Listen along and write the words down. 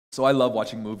So I love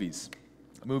watching movies.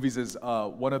 Movies is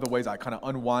one of the ways I kind of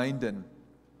unwind and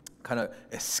kind of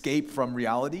escape from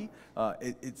reality.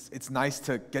 It's nice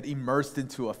to get immersed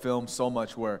into a film so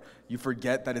much where you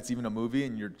forget that it's even a movie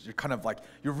and you're kind of like,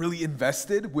 you're really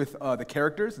invested with the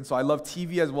characters. And so I love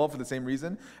TV as well for the same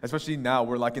reason, especially now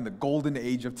we're like in the golden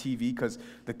age of TV because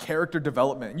the character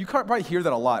development, and you can't probably hear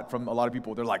that a lot from a lot of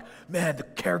people. They're like, man, the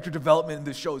character development in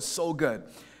this show is so good.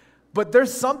 But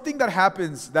there's something that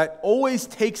happens that always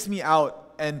takes me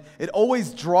out, and it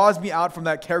always draws me out from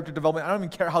that character development. I don't even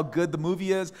care how good the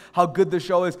movie is, how good the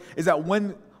show is that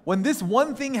when this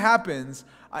one thing happens,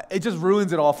 it just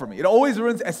ruins it all for me. It always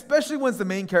ruins, especially when it's the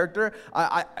main character.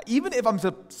 Even if I'm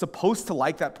supposed to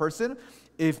like that person,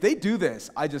 if they do this,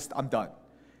 I'm done.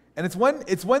 And it's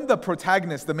when the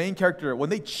protagonist, the main character, when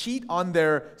they cheat on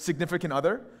their significant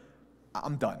other,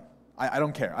 I'm done. I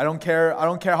don't care. I don't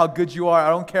care how good you are.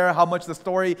 I don't care how much the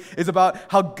story is about,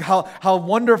 how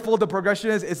wonderful the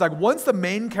progression is. It's like once the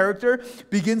main character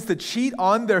begins to cheat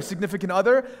on their significant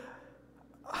other,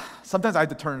 sometimes I have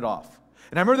to turn it off.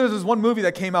 And I remember there was this one movie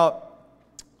that came out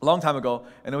a long time ago,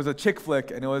 and it was a chick flick,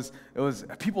 and it was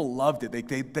people loved it.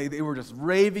 They were just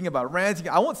raving about, ranting.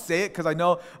 I won't say it because I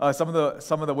know some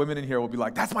of the women in here will be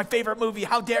like, "That's my favorite movie.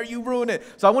 How dare you ruin it?"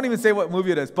 So I won't even say what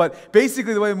movie it is. But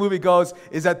basically, the way the movie goes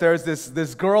is that there's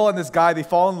this girl and this guy. They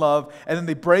fall in love, and then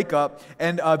they break up,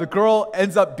 and the girl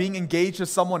ends up being engaged to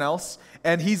someone else,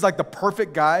 and he's like the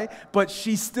perfect guy, but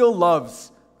she still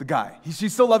loves the guy. She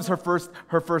still loves her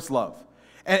first love.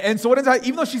 And so what ends up,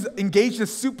 even though she's engaged to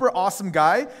this super awesome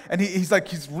guy, and he's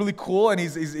really cool, and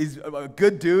he's a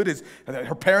good dude,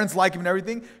 her parents like him and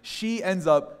everything, she ends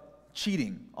up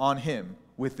cheating on him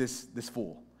with this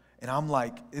fool. And I'm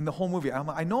like, in the whole movie, I'm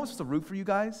like, I know I'm supposed to root for you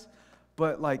guys,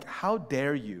 but like, how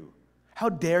dare you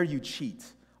cheat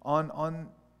on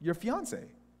your fiance?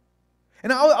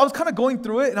 And I was kind of going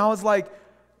through it, and I was like,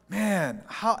 man,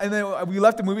 how? And then we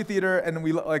left the movie theater, and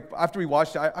after we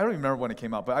watched it, I don't even remember when it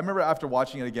came out, but I remember after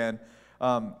watching it again,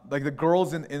 like the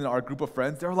girls in our group of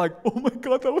friends, they were like, "Oh my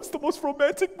God, that was the most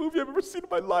romantic movie I've ever seen in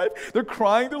my life." They're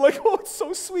crying. They're like, "Oh, it's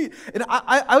so sweet." And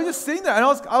I was just sitting there, and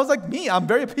I was like, I'm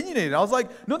very opinionated. I was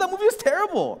like, "No, that movie was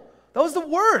terrible. That was the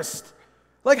worst.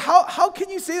 Like, how can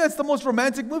you say that's the most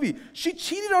romantic movie? She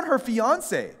cheated on her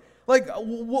fiance. Like,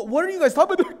 what are you guys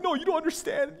talking about?" They're like, "No, you don't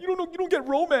understand. You don't get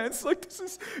romance. Like,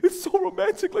 it's so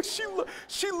romantic. Like,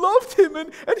 she loved him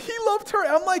and he loved her."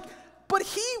 And I'm like, but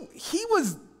he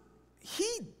was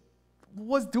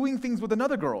doing things with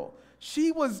another girl.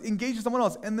 She was engaged to someone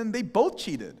else, and then they both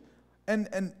cheated.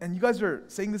 And you guys are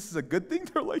saying this is a good thing?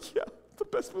 They're like, "Yeah, it's the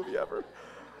best movie ever."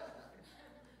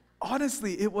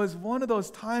 Honestly, it was one of those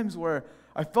times where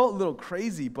I felt a little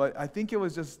crazy, but I think it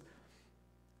was just,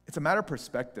 it's a matter of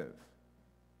perspective.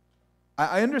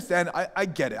 I understand. I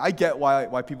get it. I get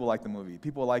why people like the movie.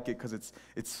 People like it because it's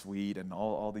sweet and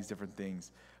all these different things.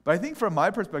 But I think from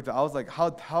my perspective, I was like,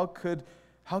 how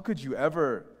could you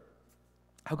ever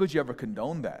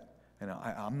condone that? And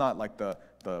I'm not like the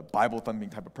Bible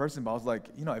thumping type of person, but I was like,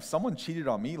 if someone cheated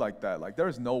on me like that, like there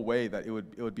is no way that it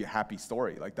would be a happy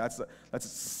story. Like that's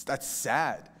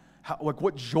sad.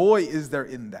 What joy is there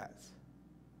in that?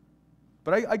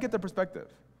 But I get the perspective.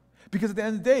 Because at the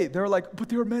end of the day, they're like, but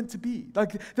they were meant to be.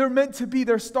 Like, they're meant to be.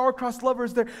 They're star-crossed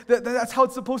lovers. That's how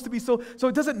it's supposed to be. So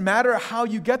it doesn't matter how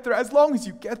you get there, as long as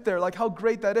you get there, like how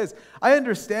great that is. I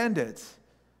understand it.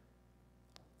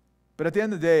 But at the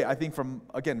end of the day, I think from,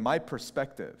 again, my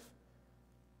perspective,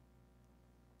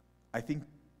 I think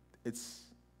it's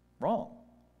wrong.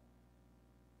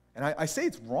 And I say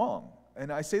it's wrong. And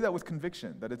I say that with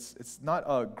conviction, that it's not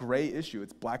a gray issue.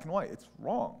 It's black and white. It's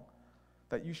wrong.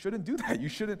 That you shouldn't do that. You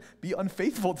shouldn't be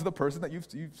unfaithful to the person that you've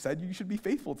said you should be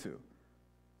faithful to.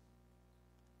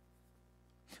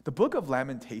 The book of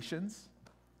Lamentations,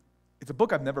 it's a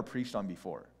book I've never preached on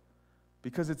before.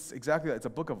 Because it's exactly that. It's a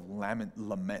book of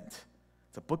lament.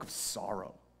 It's a book of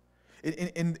sorrow.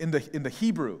 In the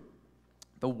Hebrew,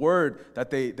 the word that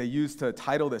they use to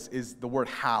title this is the word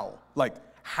how. Like,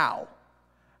 how.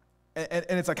 And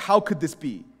it's like, how could this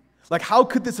be? Like, how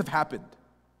could this have happened?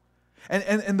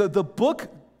 And the book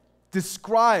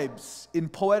describes in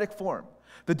poetic form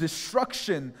the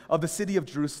destruction of the city of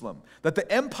Jerusalem, that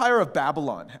the empire of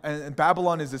Babylon, and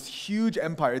Babylon is this huge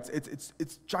empire. It's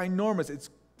ginormous.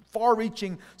 It's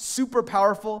far-reaching, super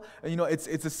powerful. And,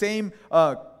 it's the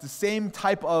same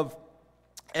type of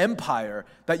empire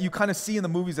that you kind of see in the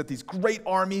movies, that these great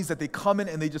armies that they come in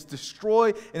and they just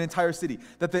destroy an entire city.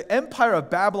 That the empire of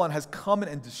Babylon has come in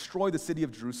and destroyed the city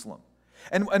of Jerusalem.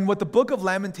 And what the book of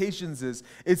Lamentations is,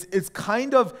 it's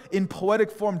kind of in poetic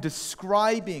form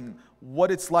describing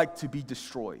what it's like to be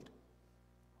destroyed.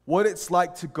 what it's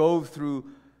like to go through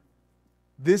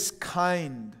this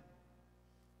kind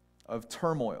of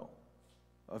turmoil,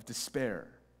 of despair.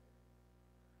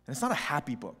 And it's not a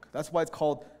happy book. That's why it's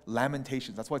called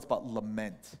Lamentations. That's why it's about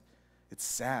lament. It's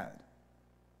sad.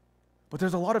 But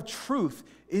there's a lot of truth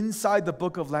inside the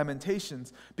book of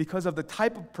Lamentations because of the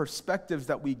type of perspectives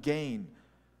that we gain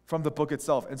from the book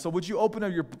itself. And so would you open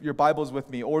up your Bibles with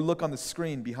me or look on the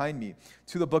screen behind me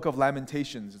to the book of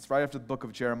Lamentations. It's right after the book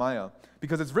of Jeremiah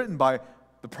because it's written by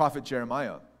the prophet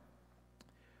Jeremiah.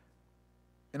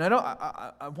 And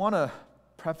I want to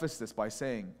preface this by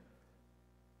saying,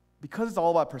 because it's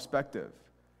all about perspective,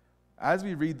 as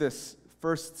we read this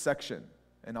first section,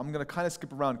 and I'm going to kind of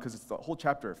skip around because it's the whole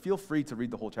chapter. Feel free to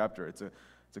read the whole chapter. It's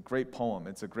a great poem.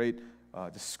 It's a great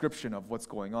description of what's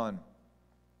going on.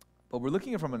 But we're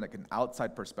looking at it from an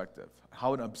outside perspective,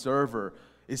 how an observer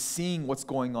is seeing what's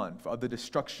going on, of the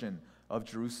destruction of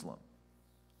Jerusalem.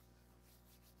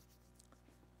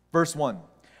 Verse 1,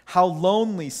 how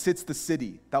lonely sits the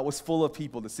city that was full of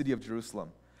people, the city of Jerusalem.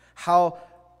 How,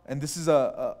 and this is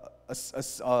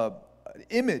an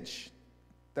image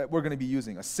that we're going to be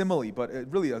using, a simile, but it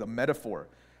really is a metaphor.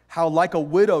 How like a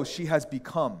widow she has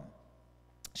become.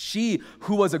 She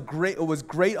who was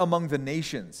great among the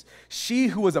nations, she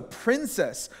who was a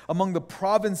princess among the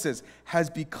provinces, has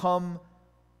become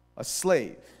a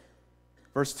slave.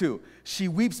 Verse 2, she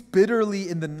weeps bitterly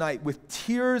in the night with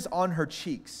tears on her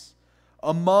cheeks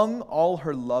among all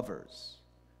her lovers.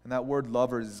 And that word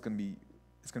lovers is going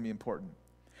to be important.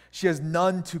 She has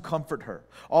none to comfort her.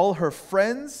 All her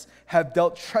friends have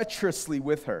dealt treacherously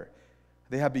with her.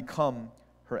 They have become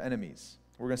her enemies.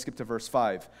 We're going to skip to verse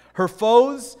 5. Her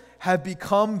foes have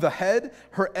become the head.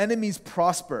 Her enemies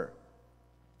prosper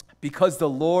because the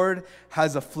Lord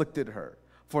has afflicted her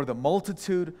for the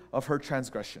multitude of her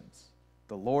transgressions.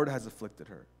 The Lord has afflicted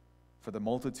her for the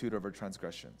multitude of her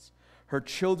transgressions. Her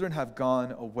children have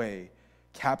gone away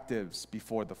captives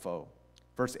before the foe.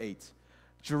 Verse 8.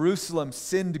 Jerusalem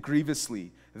sinned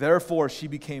grievously, therefore she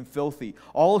became filthy.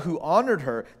 All who honored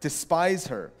her despise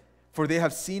her, for they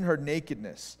have seen her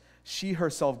nakedness. She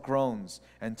herself groans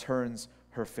and turns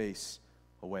her face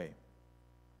away.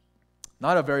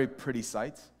 Not a very pretty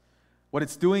sight. What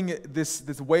it's doing, this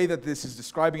way that this is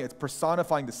describing, it's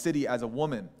personifying the city as a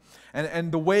woman.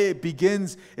 And the way it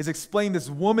begins is explained, this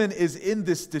woman is in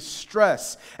this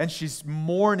distress, and she's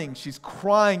mourning, she's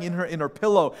crying in her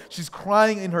pillow, she's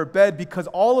crying in her bed because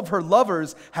all of her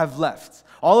lovers have left.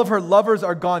 All of her lovers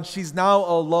are gone. She's now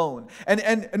alone.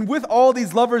 And with all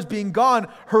these lovers being gone,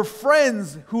 her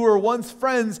friends, who were once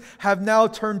friends, have now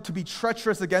turned to be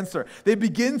treacherous against her. They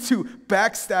begin to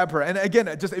backstab her. And again,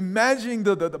 just imagining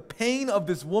the pain of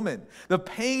this woman, the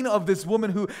pain of this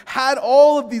woman who had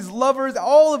all of these lovers,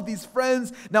 all of these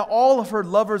friends. Now all of her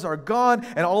lovers are gone,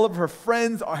 and all of her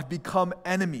friends have become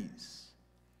enemies.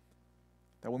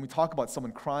 That when we talk about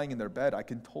someone crying in their bed, I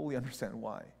can totally understand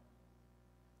why.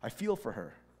 I feel for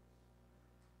her.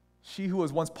 She who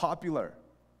was once popular,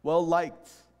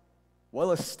 well-liked,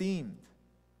 well-esteemed,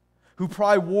 who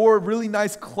probably wore really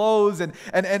nice clothes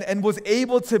and was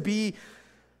able to be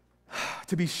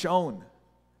shown,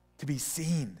 to be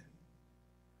seen.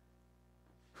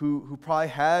 Who probably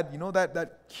had,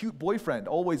 that cute boyfriend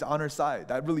always on her side,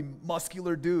 that really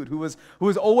muscular dude who was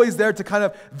always there to kind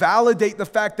of validate the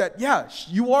fact that, yeah,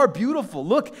 you are beautiful.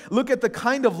 Look at the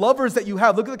kind of lovers that you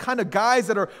have. Look at the kind of guys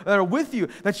that are with you.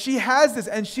 That she has this,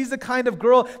 and she's the kind of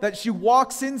girl that she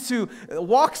walks into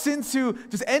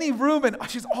just any room, and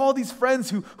she's all these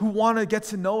friends who want to get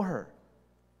to know her.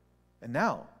 And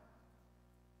now,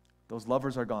 those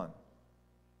lovers are gone.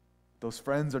 Those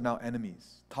friends are now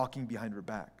enemies, talking behind her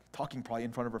back, talking probably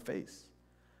in front of her face,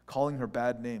 calling her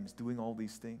bad names, doing all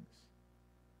these things.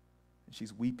 And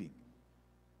she's weeping,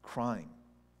 crying,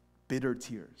 bitter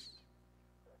tears.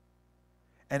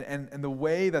 And the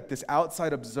way that this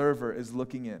outside observer is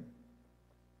looking in,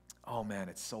 oh man,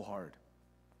 it's so hard.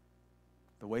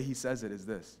 The way he says it is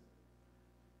this: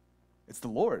 it's the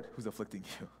Lord who's afflicting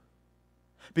you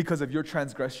because of your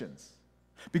transgressions.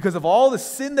 Because of all the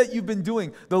sin that you've been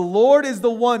doing, the Lord is the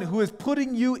one who is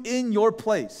putting you in your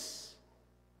place.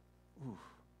 Ooh.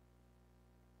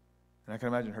 And I can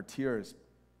imagine her tears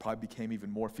probably became even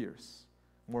more fierce,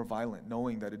 more violent,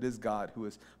 knowing that it is God who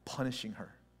is punishing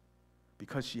her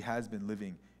because she has been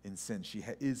living in sin. She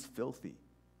is filthy.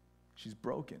 She's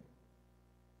broken.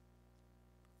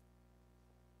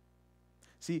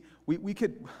 See, we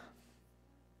could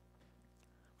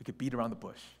beat around the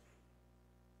bush.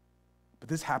 But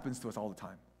this happens to us all the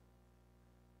time.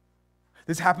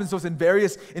 This happens to us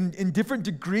in different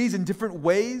degrees, in different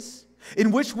ways,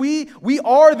 in which we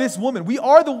are this woman. We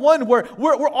are the one where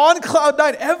we're on cloud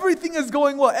nine. Everything is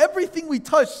going well. Everything we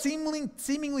touch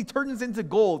seemingly turns into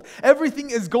gold. Everything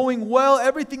is going well.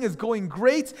 Everything is going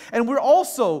great. And we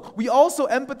also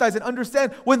empathize and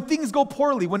understand when things go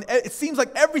poorly, when it seems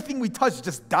like everything we touch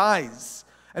just dies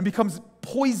and becomes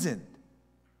poison.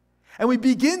 And we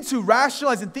begin to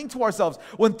rationalize and think to ourselves,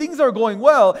 when things are going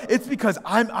well, it's because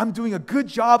I'm doing a good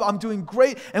job, I'm doing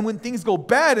great. And when things go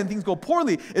bad and things go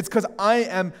poorly, it's because I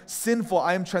am sinful,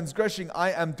 I am transgressing,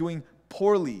 I am doing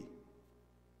poorly.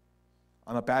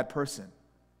 I'm a bad person.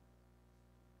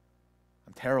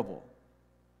 I'm terrible.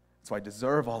 So I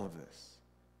deserve all of this.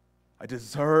 I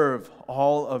deserve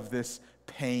all of this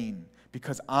pain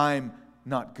because I'm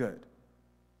not good.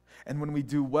 And when we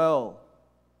do well,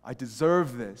 I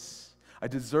deserve this. I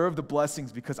deserve the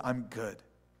blessings because I'm good.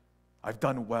 I've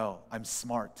done well. I'm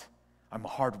smart. I'm a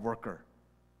hard worker.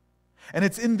 And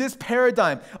it's in this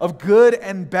paradigm of good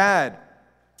and bad,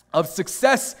 of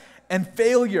success and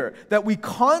failure that we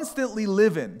constantly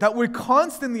live in, that we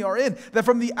constantly are in, that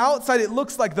from the outside it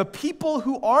looks like the people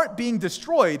who aren't being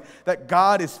destroyed, that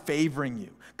God is favoring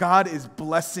you. God is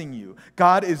blessing you.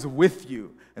 God is with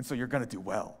you. And so you're going to do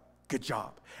well. Good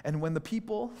job. And when the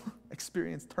people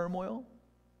experience turmoil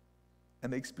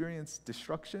and they experience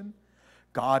destruction,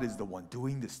 God is the one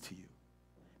doing this to you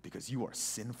because you are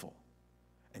sinful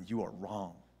and you are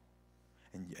wrong,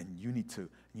 and you need to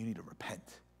repent.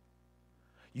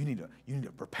 You need to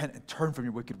repent and turn from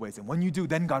your wicked ways. And when you do,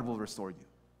 then God will restore you.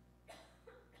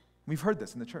 We've heard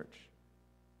this in the church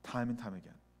time and time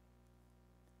again.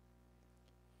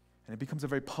 And it becomes a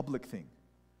very public thing.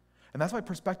 And that's why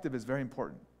perspective is very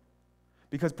important.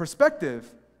 Because perspective,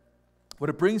 what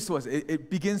it brings to us, it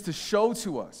begins to show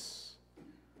to us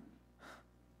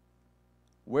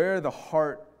where the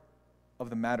heart of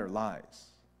the matter lies.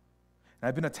 And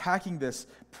I've been attacking this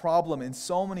problem in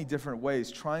so many different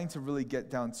ways, trying to really get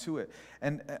down to it.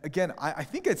 And again, I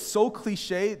think it's so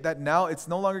cliche that now it's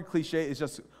no longer cliche, it's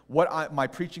just what my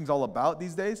preaching's all about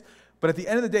these days. But at the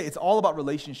end of the day, it's all about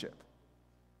relationship.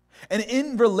 And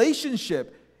in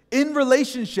relationship,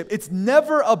 it's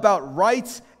never about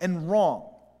right and wrong.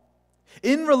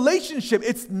 In relationship,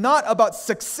 it's not about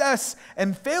success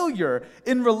and failure.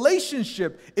 In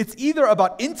relationship, it's either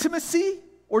about intimacy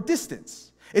or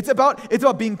distance. It's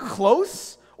about being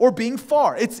close or being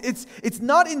far. It's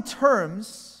not in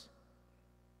terms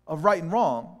of right and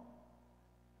wrong.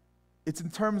 It's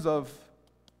in terms of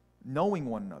knowing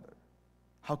one another,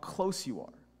 how close you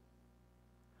are.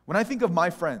 When I think of my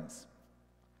friends,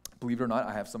 believe it or not,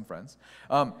 I have some friends.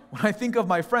 When I think of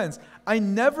my friends, I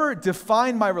never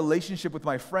define my relationship with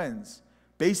my friends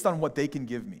based on what they can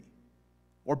give me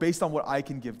or based on what I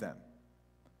can give them.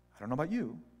 I don't know about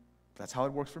you, but that's how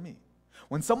it works for me.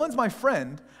 When someone's my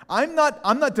friend, I'm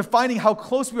not defining how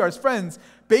close we are as friends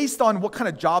based on what kind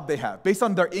of job they have, based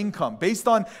on their income, based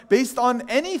on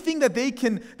anything that they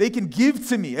can give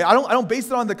to me. I don't base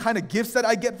it on the kind of gifts that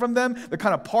I get from them, the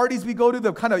kind of parties we go to,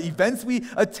 the kind of events we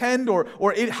attend, or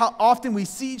how often we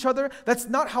see each other. That's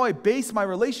not how I base my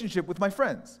relationship with my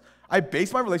friends. I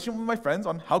base my relationship with my friends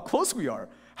on how close we are.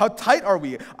 How tight are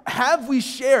we? Have we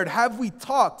shared? Have we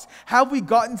talked? Have we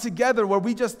gotten together where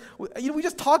we just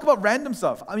talk about random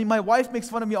stuff? I mean, my wife makes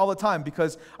fun of me all the time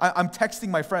because I'm texting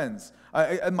my friends.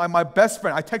 My best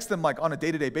friend, I text them like on a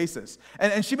day-to-day basis.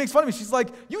 And she makes fun of me. She's like,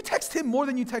 you text him more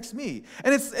than you text me.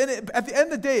 And at the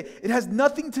end of the day, it has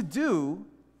nothing to do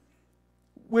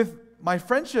with my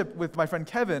friendship with my friend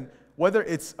Kevin, whether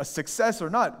it's a success or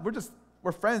not.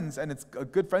 We're friends, and it's a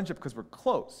good friendship because we're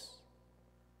close.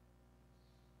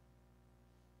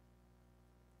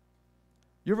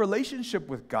 Your relationship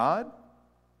with God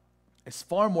is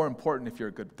far more important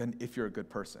than if you're a good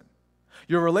person.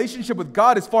 Your relationship with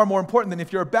God is far more important than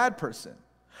if you're a bad person.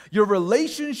 Your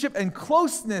relationship and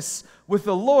closeness with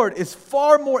the Lord is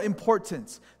far more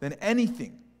important than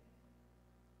anything,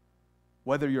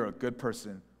 whether you're a good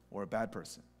person or a bad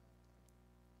person.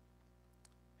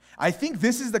 I think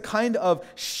this is the kind of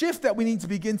shift that we need to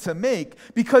begin to make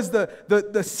because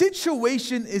the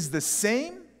situation is the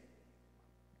same,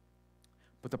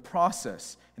 but the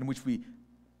process in which we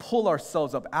pull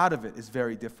ourselves up out of it is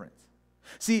very different.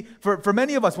 See, for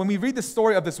many of us, when we read the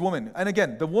story of this woman, and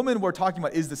again, the woman we're talking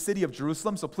about is the city of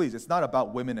Jerusalem, so please, it's not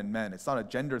about women and men. It's not a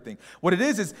gender thing. What it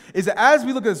is that as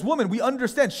we look at this woman, we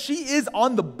understand she is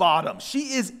on the bottom.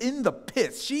 She is in the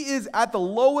pits. She is at the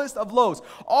lowest of lows.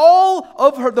 All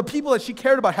of the people that she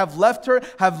cared about have left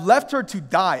her to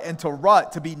die and to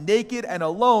rot, to be naked and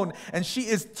alone, and she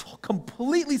is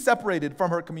completely separated from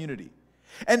her community.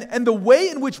 And the way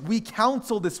in which we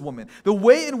counsel this woman, the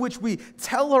way in which we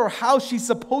tell her how she's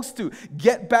supposed to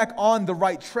get back on the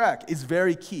right track is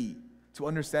very key to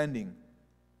understanding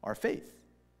our faith.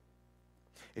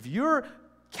 If your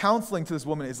counseling to this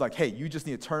woman is like, hey, you just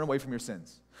need to turn away from your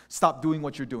sins, stop doing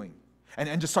what you're doing,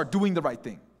 and just start doing the right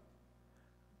thing,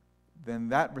 then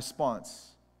that response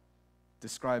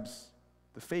describes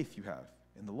the faith you have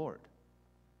in the Lord.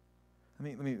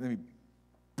 Let me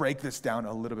break this down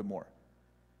a little bit more.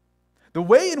 The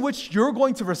way in which you're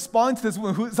going to respond to this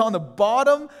woman who is on the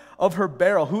bottom of her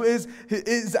barrel, who is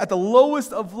at the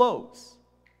lowest of lows,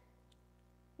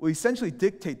 will essentially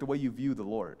dictate the way you view the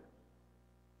Lord.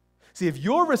 See, if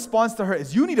your response to her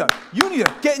is, you need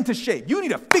to get into shape, you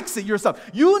need to fix it yourself,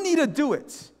 you need to do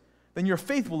it, then your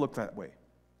faith will look that way.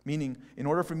 Meaning, in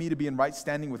order for me to be in right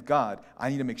standing with God, I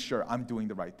need to make sure I'm doing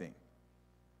the right thing.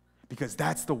 Because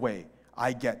that's the way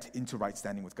I get into right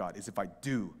standing with God, is if I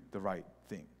do the right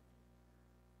thing.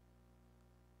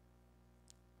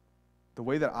 The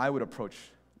way that I would approach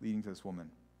leading to this woman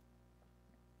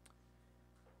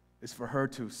is for her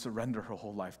to surrender her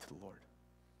whole life to the Lord.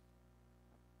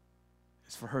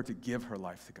 It's for her to give her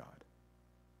life to God.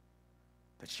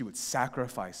 That she would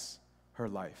sacrifice her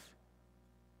life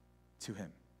to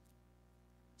Him.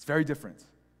 It's very different.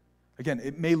 Again,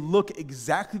 it may look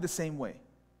exactly the same way,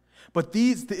 but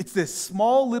it's this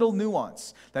small little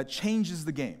nuance that changes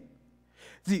the game.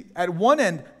 See, at one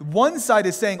end, one side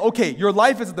is saying, okay, your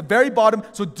life is at the very bottom,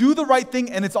 so do the right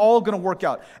thing and it's all going to work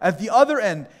out. At the other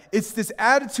end, it's this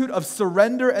attitude of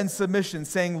surrender and submission,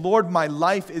 saying, Lord, my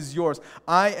life is yours.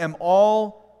 I am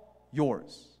all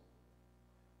yours.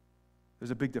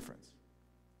 There's a big difference.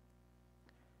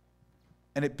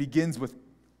 And it begins with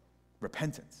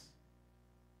repentance.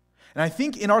 And I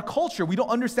think in our culture, we don't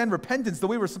understand repentance the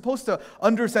way we're supposed to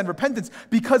understand repentance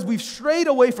because we've strayed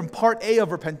away from part A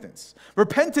of repentance.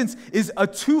 Repentance is a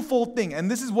twofold thing, and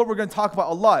this is what we're going to talk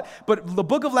about a lot. But the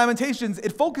book of Lamentations,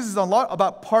 it focuses a lot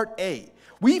about part A.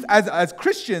 We've, as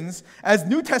Christians, as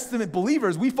New Testament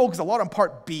believers, we focus a lot on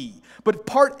part B. But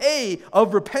part A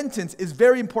of repentance is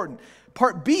very important.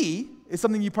 Part B is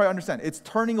something you probably understand. It's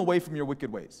turning away from your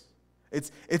wicked ways.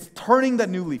 It's turning that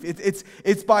new leaf.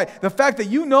 It's by the fact that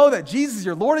you know that Jesus is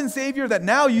your Lord and Savior, that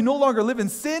now you no longer live in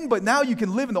sin, but now you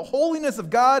can live in the holiness of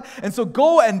God. And so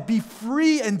go and be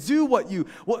free and do what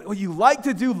you like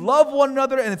to do, love one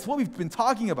another, and it's what we've been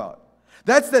talking about.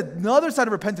 That's the other side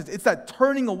of repentance. It's that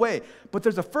turning away. But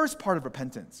there's a first part of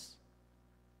repentance.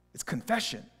 It's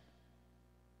confession.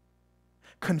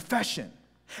 Confession.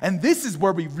 And this is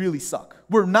where we really suck.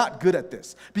 We're not good at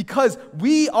this because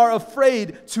we are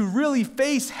afraid to really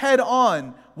face head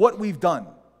on what we've done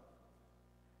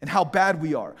and how bad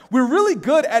we are. We're really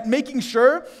good at making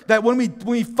sure that when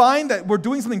we find that we're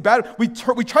doing something bad, we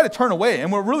try to turn away,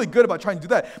 and we're really good about trying to do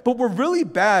that. But we're really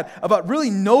bad about really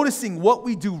noticing what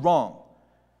we do wrong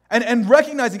and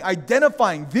recognizing,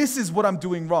 identifying, this is what I'm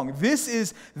doing wrong. This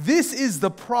is the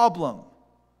problem.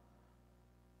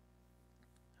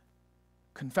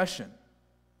 Confession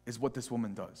is what this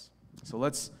woman does. So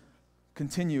let's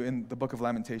continue in the book of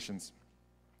Lamentations.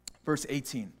 Verse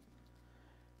 18.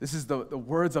 This is the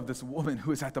words of this woman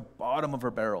who is at the bottom of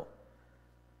her barrel.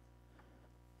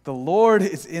 The Lord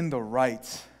is in the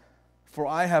right, for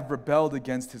I have rebelled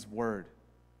against His word.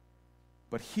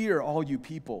 But hear, all you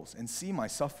peoples, and see my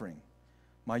suffering.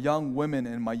 My young women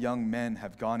and my young men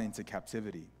have gone into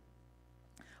captivity.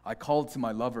 I called to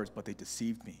my lovers, but they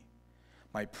deceived me.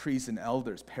 My priests and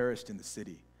elders perished in the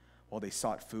city while they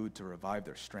sought food to revive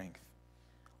their strength.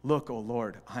 Look, O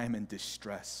Lord, I am in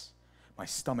distress. My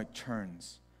stomach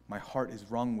churns. My heart is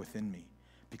wrung within me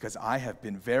because I have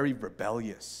been very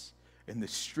rebellious. In the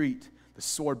street, the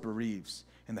sword bereaves.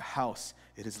 In the house,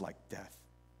 it is like death.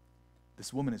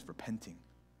 This woman is repenting,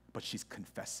 but she's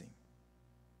confessing.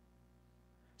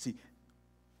 See,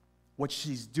 what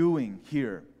she's doing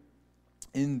here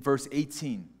in verse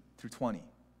 18 through 20,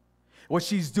 what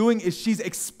she's doing is she's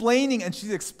explaining and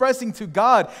she's expressing to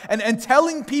God and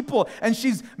telling people, and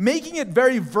she's making it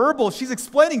very verbal. She's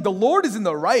explaining the Lord is in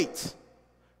the right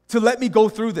to let me go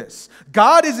through this.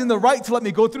 God is in the right to let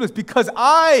me go through this because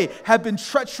I have been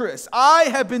treacherous. I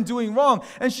have been doing wrong.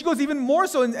 And she goes even more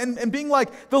so and being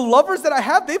like, the lovers that I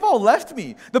have, they've all left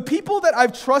me. The people that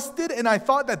I've trusted and I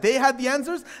thought that they had the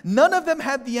answers, none of them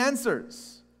had the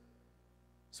answers.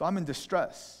 So I'm in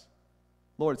distress.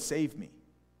 Lord, save me.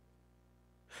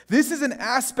 This is an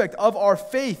aspect of our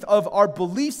faith, of our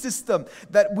belief system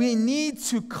that we need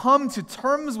to come to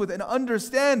terms with and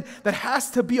understand that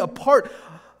has to be a part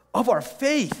of our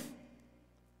faith.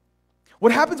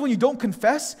 What happens when you don't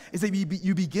confess is that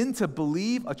you begin to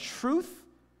believe a truth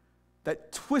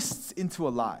that twists into a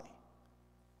lie.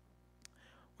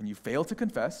 When you fail to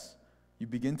confess, you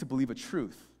begin to believe a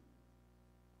truth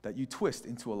that you twist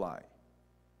into a lie.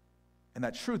 And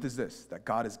that truth is this, that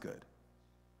God is good.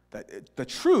 The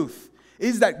truth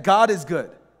is that God is good.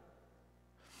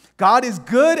 God is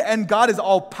good and God is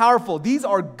all-powerful. These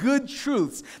are good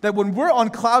truths that when we're on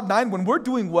cloud nine, when we're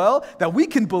doing well, that we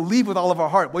can believe with all of our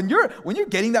heart. When you're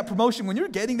getting that promotion, when you're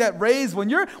getting that raise, when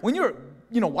your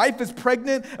wife is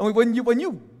pregnant, and when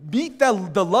you meet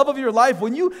the love of your life,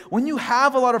 when you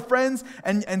have a lot of friends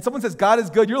and someone says God is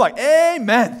good, you're like,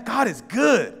 amen, God is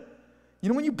good.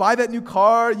 When you buy that new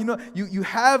car, you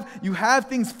have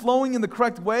things flowing in the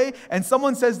correct way, and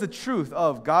someone says the truth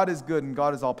of God is good and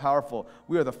God is all powerful,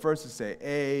 we are the first to say,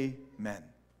 amen.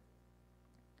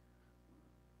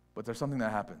 But there's something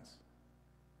that happens.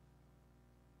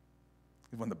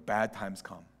 It's when the bad times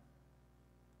come.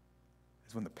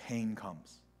 It's when the pain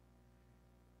comes.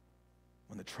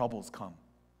 When the troubles come.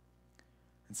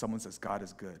 And someone says, God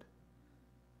is good.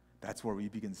 That's where we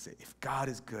begin to say, if God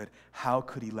is good, how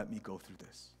could he let me go through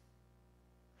this?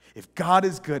 If God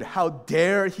is good, how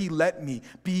dare he let me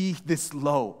be this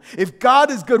low? If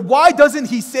God is good, why doesn't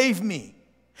he save me?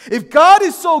 If God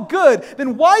is so good,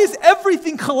 then why is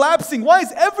everything collapsing? Why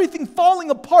is everything falling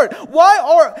apart?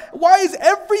 Why is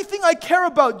everything I care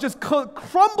about just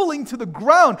crumbling to the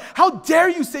ground? How dare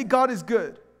you say God is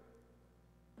good?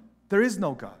 There is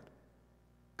no God.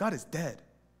 God is dead.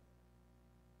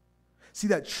 See,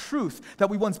 that truth that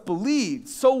we once believed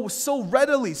so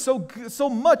readily, so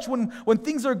much when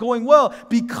things are going well,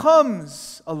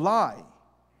 becomes a lie.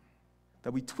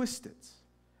 That we twist it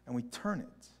and we turn it.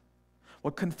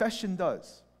 What confession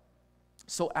does,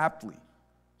 so aptly,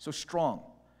 so strong,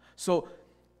 so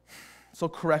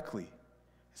correctly,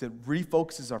 is it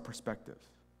refocuses our perspective.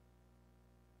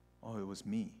 Oh, it was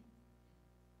me.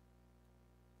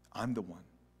 I'm the one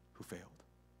who failed.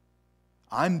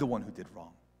 I'm the one who did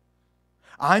wrong.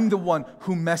 I'm the one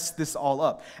who messed this all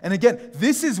up. And again,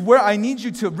 this is where I need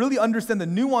you to really understand the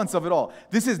nuance of it all.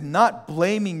 This is not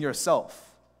blaming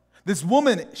yourself. This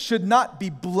woman should not be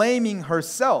blaming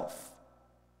herself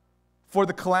for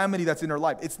the calamity that's in her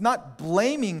life. It's not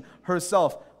blaming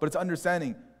herself, but it's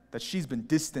understanding that she's been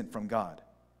distant from God.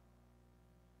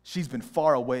 She's been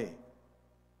far away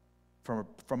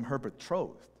from her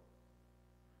betrothed.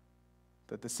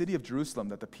 That the city of Jerusalem,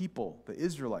 that the people, the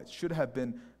Israelites, should have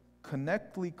been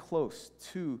connectly close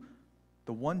to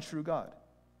the one true God.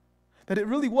 That it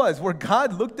really was where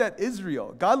God looked at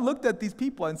Israel. God looked at these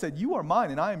people and said, you are mine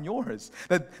and I am yours.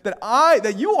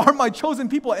 That you are my chosen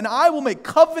people and I will make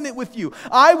covenant with you.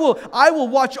 I will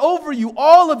watch over you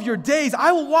all of your days.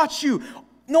 I will watch you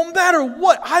no matter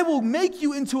what. I will make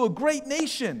you into a great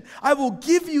nation. I will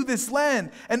give you this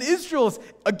land. And Israel's,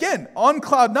 again, on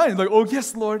cloud nine, like, oh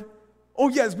yes, Lord. Oh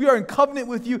yes, we are in covenant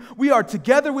with you. We are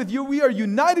together with you. We are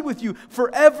united with you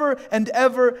forever and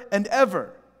ever and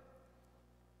ever.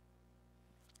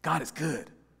 God is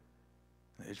good.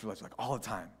 And the Israelites are like, all the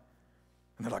time.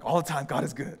 And they're like, all the time, God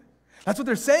is good. That's what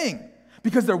they're saying.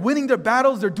 Because they're winning their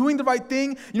battles, they're doing the right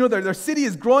thing. Their city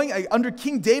is growing under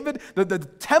King David. The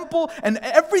temple and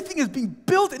everything is being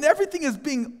built and everything is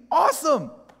being awesome.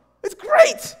 It's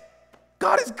great.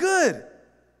 God is good.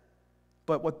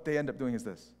 But what they end up doing is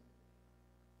this.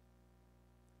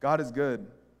 God is good,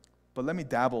 but let me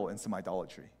dabble in some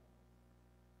idolatry.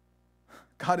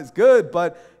 God is good,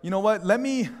 but you know what? Let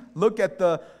me look at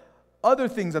the other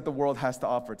things that the world has to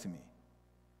offer to me.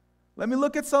 Let me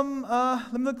look at some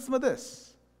of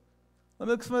this. Let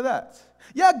me look at some of that.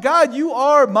 Yeah, God, you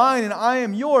are mine and I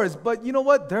am yours, but you know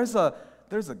what? There's a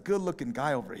good-looking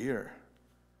guy over here.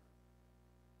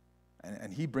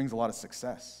 And he brings a lot of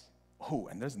success. Oh,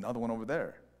 and there's another one over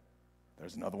there.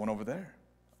 There's another one over there.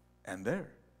 And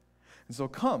there. And so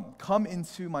come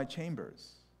into my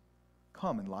chambers.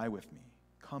 Come and lie with me.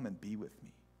 Come and be with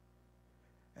me.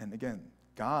 And again,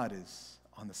 God is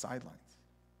on the sidelines.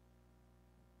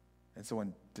 And so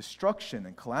when destruction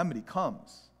and calamity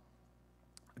comes,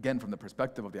 again, from the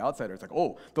perspective of the outsider, it's like,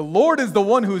 oh, the Lord is the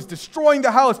one who is destroying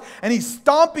the house, and he's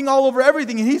stomping all over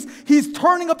everything, and he's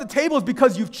turning up the tables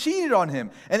because you've cheated on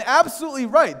him. And absolutely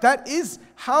right. That is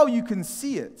how you can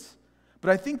see it. But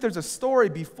I think there's a story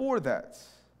before that.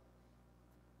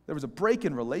 There was a break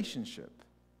in relationship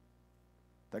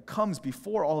that comes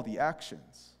before all the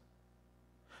actions.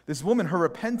 This woman, her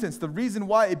repentance, the reason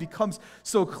why it becomes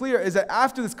so clear is that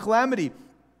after this calamity,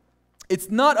 it's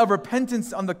not a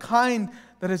repentance on the kind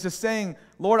that is just saying,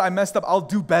 Lord, I messed up, I'll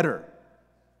do better.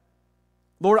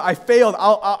 Lord, I failed,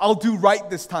 I'll do right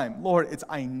this time. Lord, it's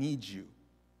I need you.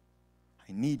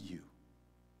 I need you.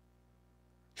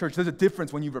 Church, there's a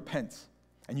difference when you repent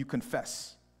and you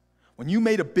confess. When you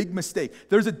made a big mistake,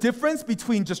 there's a difference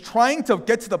between just trying to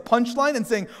get to the punchline and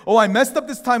saying, oh, I messed up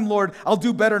this time, Lord, I'll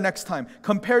do better next time,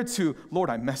 compared to, Lord,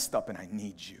 I messed up and I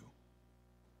need you.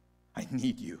 I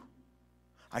need you.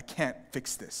 I can't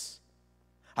fix this.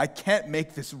 I can't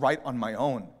make this right on my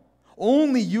own.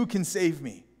 Only you can save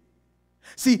me.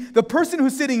 See, the person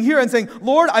who's sitting here and saying,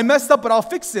 Lord, I messed up, but I'll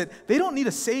fix it, they don't need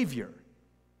a savior.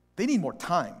 They need more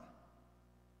time.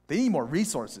 They need more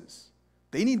resources.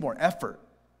 They need more effort.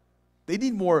 They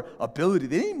need more ability.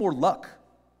 They need more luck.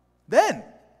 Then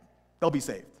they'll be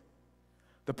saved.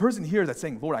 The person here that's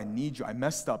saying, Lord, I need you. I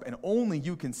messed up, and only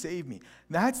you can save me.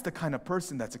 That's the kind of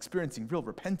person that's experiencing real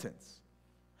repentance.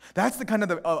 That's the kind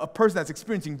of a person that's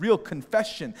experiencing real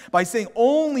confession by saying,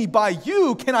 only by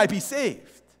you can I be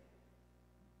saved.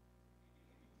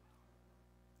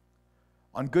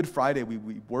 On Good Friday, we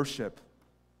worship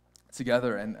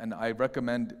together, and I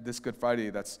recommend this Good Friday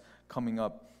that's coming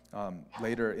up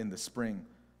later in the spring,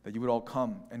 that you would all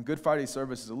come. And Good Friday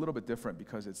service is a little bit different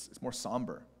because it's more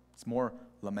somber. It's more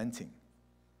lamenting.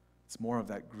 It's more of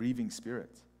that grieving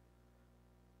spirit.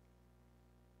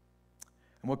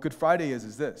 And what Good Friday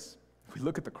is this. We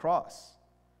look at the cross.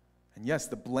 And yes,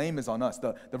 the blame is on us.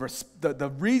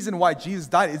 The reason why Jesus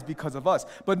died is because of us.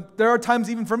 But there are times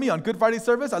even for me on Good Friday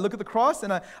service, I look at the cross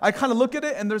and I kind of look at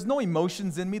it and there's no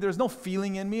emotions in me. There's no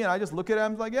feeling in me. And I just look at it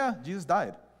and I'm like, yeah, Jesus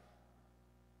died.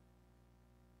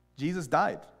 Jesus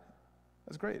died.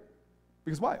 That's great.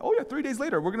 Because why? Oh yeah, 3 days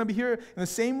later, we're going to be here in the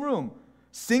same room,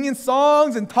 singing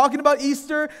songs and talking about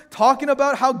Easter, talking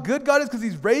about how good God is because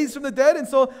he's raised from the dead. And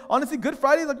so honestly, Good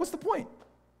Friday, like, what's the point?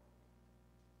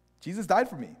 Jesus died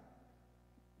for me.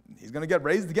 He's going to get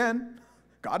raised again.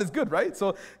 God is good, right?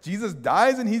 So Jesus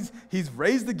dies and he's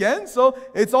raised again. So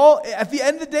it's all, at the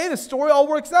end of the day, the story all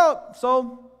works out.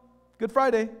 So Good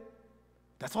Friday.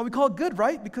 That's why we call it good,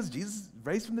 right? Because Jesus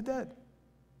raised from the dead.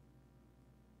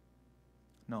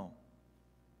 No.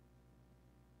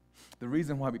 The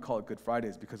reason why we call it Good Friday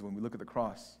is because when we look at the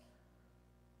cross,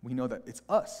 we know that it's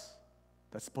us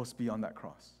that's supposed to be on that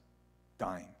cross,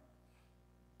 dying,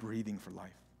 breathing for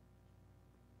life.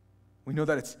 We know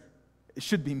that it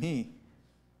should be me.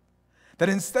 That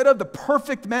instead of the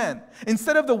perfect man,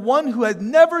 instead of the one who had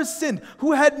never sinned,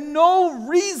 who had no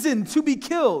reason to be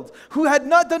killed, who had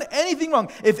not done anything wrong,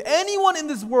 if anyone in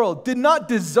this world did not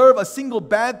deserve a single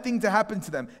bad thing to happen to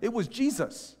them, it was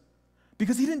Jesus.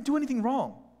 Because he didn't do anything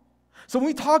wrong. So when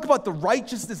we talk about the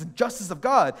righteousness and justice of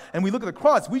God, and we look at the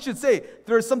cross, we should say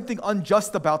there is something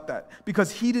unjust about that. Because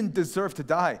he didn't deserve to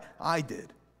die. I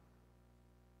did.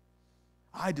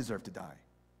 I deserve to die.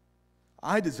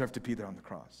 I deserve to be there on the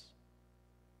cross.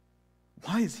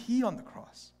 Why is he on the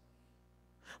cross?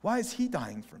 Why is he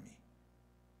dying for me?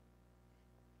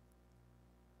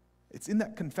 It's in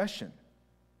that confession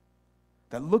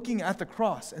that looking at the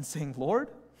cross and saying, Lord,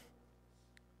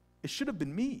 it should have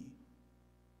been me.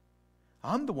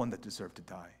 I'm the one that deserved to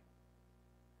die.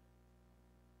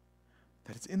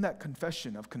 That it's in that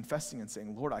confession of confessing and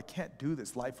saying, Lord, I can't do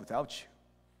this life without you.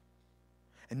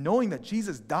 And knowing that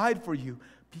Jesus died for you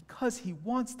because he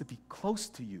wants to be close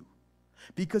to you.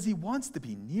 Because he wants to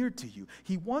be near to you.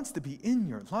 He wants to be in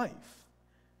your life.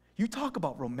 You talk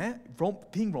about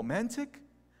being romantic.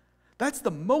 That's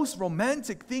the most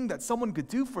romantic thing that someone could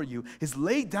do for you, is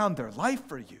lay down their life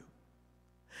for you.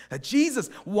 That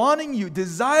Jesus wanting you,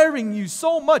 desiring you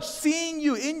so much, seeing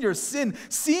you in your sin,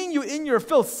 seeing you in your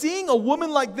filth, seeing a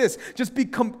woman like this just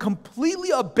become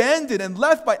completely abandoned and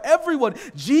left by everyone.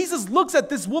 Jesus looks at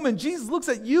this woman, Jesus looks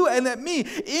at you and at me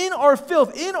in our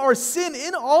filth, in our sin,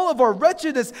 in all of our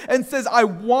wretchedness, and says, I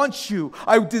want you,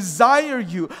 I desire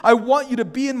you, I want you to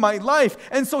be in my life.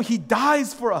 And so he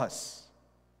dies for us.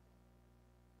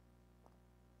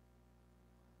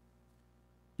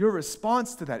 Your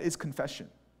response to that is confession.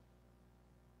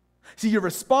 See, your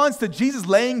response to Jesus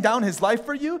laying down his life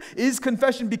for you is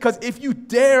confession, because if you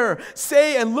dare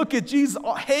say and look at Jesus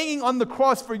hanging on the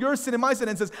cross for your sin and my sin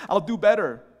and says, I'll do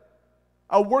better,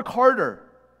 I'll work harder,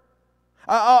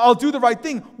 I'll do the right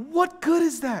thing, what good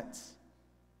is that?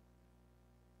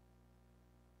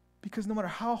 Because no matter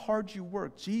how hard you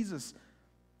work, Jesus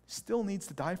still needs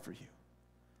to die for you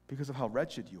because of how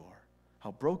wretched you are,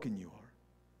 how broken you are.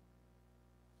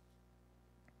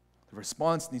 The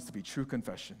response needs to be true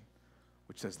confession,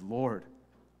 which says, Lord,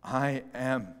 I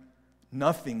am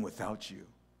nothing without you.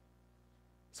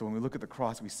 So when we look at the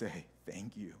cross, we say,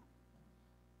 thank you.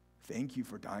 Thank you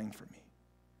for dying for me,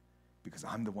 because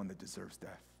I'm the one that deserves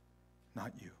death,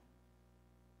 not you.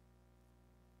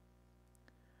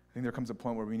 I think there comes a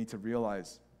point where we need to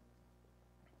realize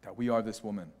that we are this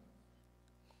woman,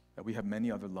 that we have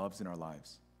many other loves in our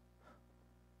lives,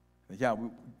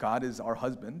 God is our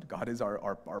husband. God is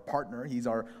our partner. He's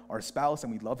our spouse,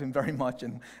 and we love him very much.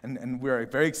 And we're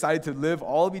very excited to live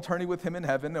all of eternity with him in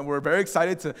heaven. And we're very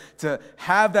excited to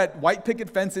have that white picket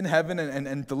fence in heaven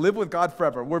and to live with God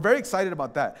forever. We're very excited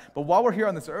about that. But while we're here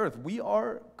on this earth, we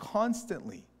are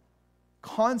constantly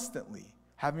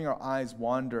having our eyes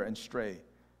wander and stray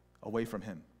away from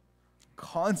him.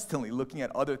 Constantly looking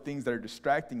at other things that are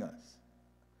distracting us.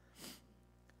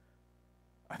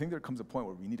 I think there comes a point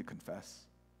where we need to confess.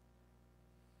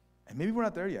 And maybe we're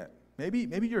not there yet.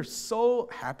 Maybe you're so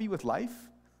happy with life.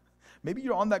 Maybe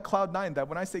you're on that cloud nine that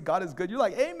when I say God is good, you're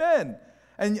like, amen.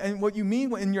 And what you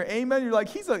mean in your amen, you're like,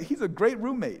 he's a great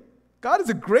roommate. God is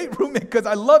a great roommate because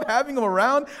I love having him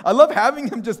around. I love having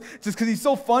him just because he's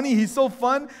so funny. He's so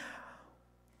fun.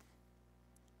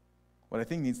 What I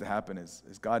think needs to happen is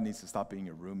God needs to stop being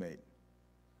your roommate.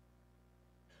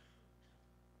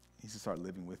 He needs to start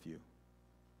living with you.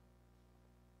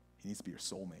 He needs to be your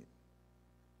soulmate.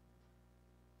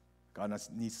 God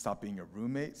needs to stop being your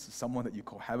roommate, someone that you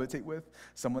cohabitate with,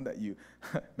 someone that you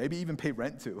maybe even pay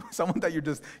rent to, someone that you're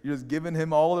just giving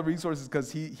him all the resources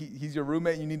because he's your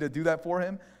roommate and you need to do that for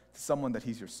him, to someone that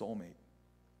he's your soulmate.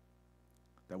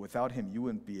 That without him, you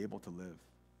wouldn't be able to live.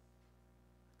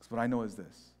 Because what I know is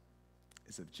this,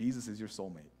 is if Jesus is your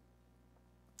soulmate,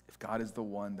 if God is the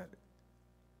one that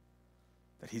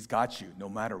he's got you no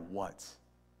matter what,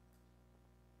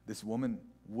 this woman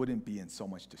wouldn't be in so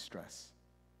much distress.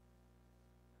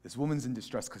 This woman's in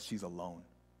distress because she's alone.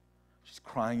 She's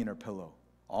crying in her pillow.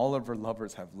 All of her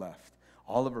lovers have left.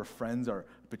 All of her friends are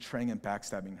betraying and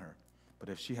backstabbing her. But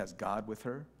if she has God with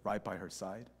her, right by her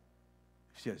side,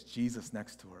 if she has Jesus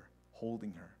next to her,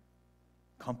 holding her,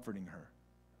 comforting her,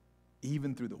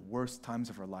 even through the worst times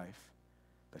of her life,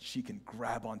 that she can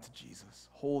grab onto Jesus,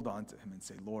 hold on to him and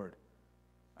say, Lord,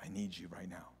 I need you right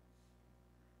now.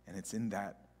 And it's in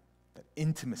that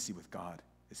intimacy with God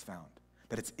is found.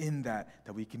 That it's in that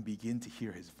we can begin to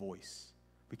hear his voice.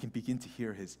 We can begin to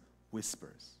hear his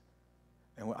whispers.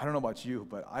 And I don't know about you,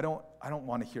 but I don't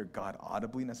want to hear God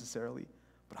audibly necessarily,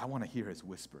 but I want to hear his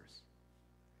whispers.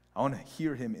 I want to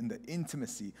hear him in the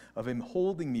intimacy of him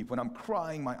holding me when I'm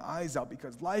crying my eyes out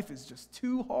because life is just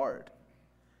too hard.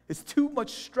 It's too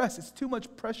much stress. It's too much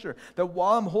pressure that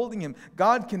while I'm holding him,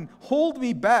 God can hold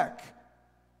me back.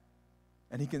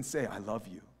 And he can say, I love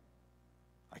you.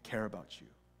 I care about you.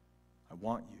 I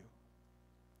want you.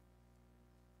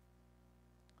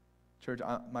 Church,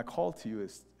 my call to you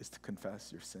is to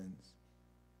confess your sins.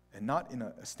 And not in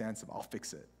a stance of, I'll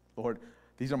fix it. Lord,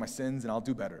 these are my sins and I'll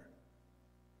do better.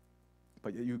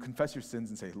 But you confess your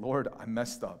sins and say, Lord, I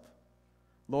messed up.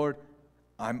 Lord,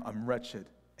 I'm wretched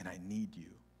and I need you.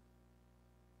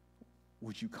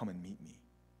 Would you come and meet me?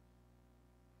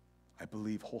 I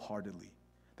believe wholeheartedly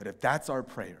that if that's our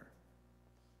prayer,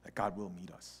 that God will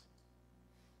meet us.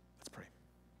 Let's pray.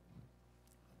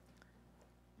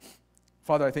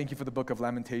 Father, I thank you for the book of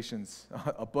Lamentations,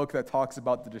 a book that talks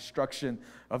about the destruction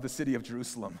of the city of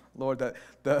Jerusalem. Lord, that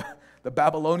the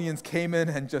Babylonians came in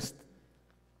and just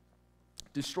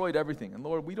destroyed everything. And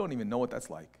Lord, we don't even know what that's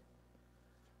like.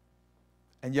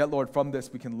 And yet, Lord, from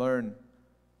this we can learn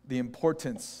the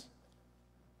importance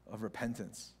of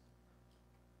repentance,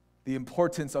 the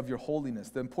importance of your holiness,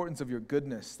 the importance of your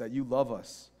goodness, that you love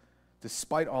us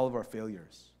despite all of our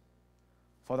failures.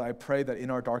 Father, I pray that in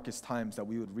our darkest times that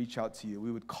we would reach out to you,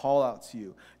 we would call out to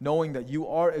you, knowing that you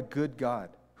are a good God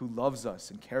who loves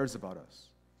us and cares about us.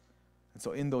 And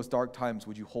so in those dark times,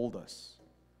 would you hold us?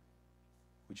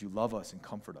 Would you love us and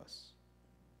comfort us?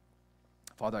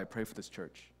 Father, I pray for this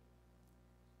church.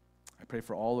 I pray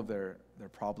for all of their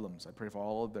problems. I pray for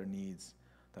all of their needs,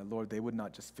 that, Lord, they would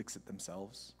not just fix it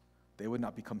themselves. They would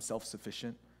not become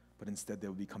self-sufficient, but instead they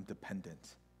would become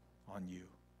dependent on you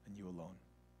and you alone.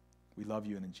 We love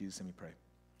you, and in Jesus' name we pray.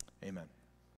 Amen.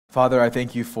 Father, I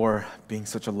thank you for being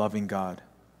such a loving God,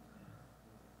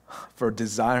 for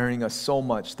desiring us so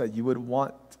much that you would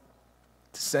want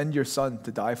to send your Son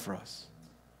to die for us.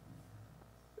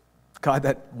 God,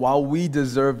 that while we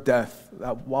deserve death,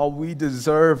 that while we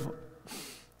deserve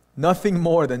nothing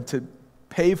more than to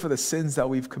pay for the sins that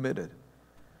we've committed,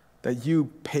 that you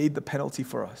paid the penalty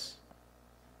for us.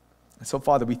 And so,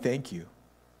 Father, we thank you.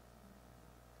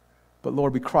 But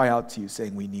Lord, we cry out to you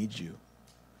saying we need you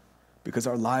because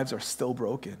our lives are still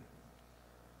broken,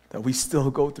 that we still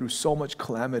go through so much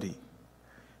calamity.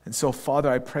 And so, Father,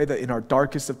 I pray that in our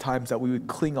darkest of times that we would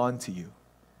cling on to you,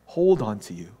 hold on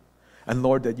to you, and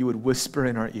Lord, that you would whisper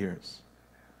in our ears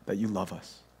that you love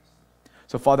us.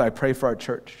 So, Father, I pray for our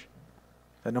church,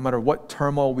 that no matter what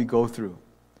turmoil we go through,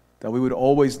 that we would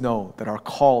always know that our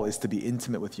call is to be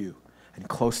intimate with you and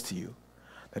close to you.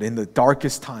 that in the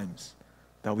darkest times,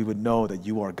 that we would know that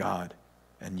you are God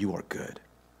and you are good.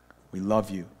 We love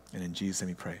you, and in Jesus' name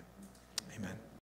we pray. Amen.